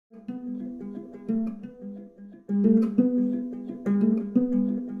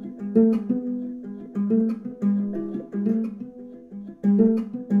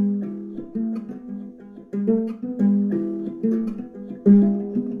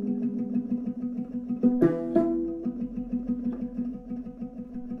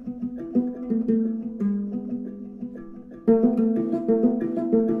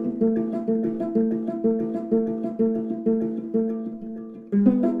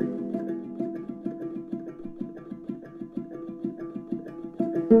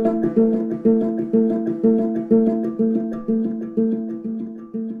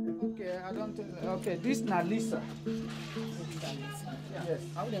Okay, this is Lisa. Yeah. Yes.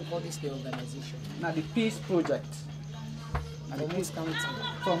 How do they call this the organization? Now the Peace Project. And the Peace Council.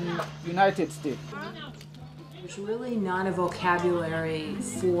 From United States. There's really not a vocabulary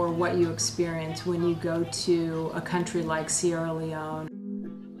for what you experience when you go to a country like Sierra Leone.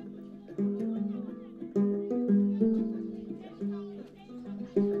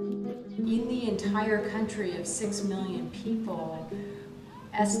 In the entire country of 6 million people,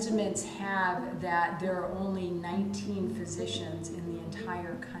 estimates have that there are only 19 physicians in the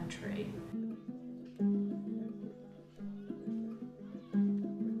entire country.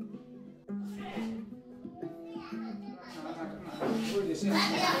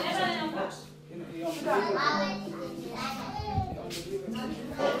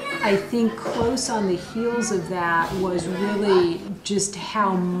 I think close on the heels of that was really just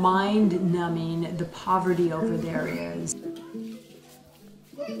how mind-numbing the poverty over there is.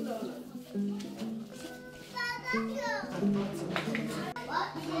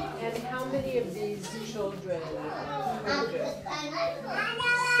 And how many of these children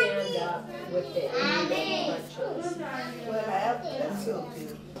stand up with the aid of crutches? Well, I have plenty.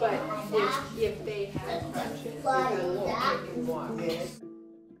 But if they had crutches, they won't walk. Yes.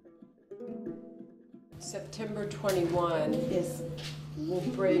 September 21, Yes. we'll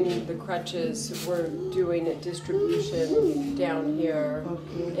bring the crutches. We're doing a distribution down here.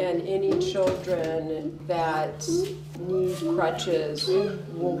 Okay. And any children that need crutches,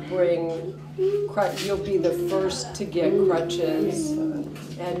 we'll bring, you'll be the first to get crutches.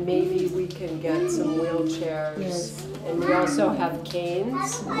 And maybe we can get some wheelchairs. Yes. And we also have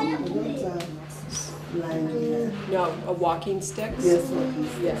canes. No, a walking sticks? Yes, walking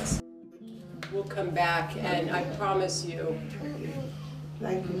sticks. Yes. We'll come back and I promise you.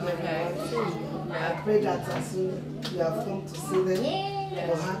 Thank you. Okay. I pray that as soon you have come to see them,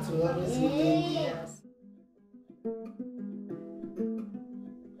 your heart will always be there. Yes.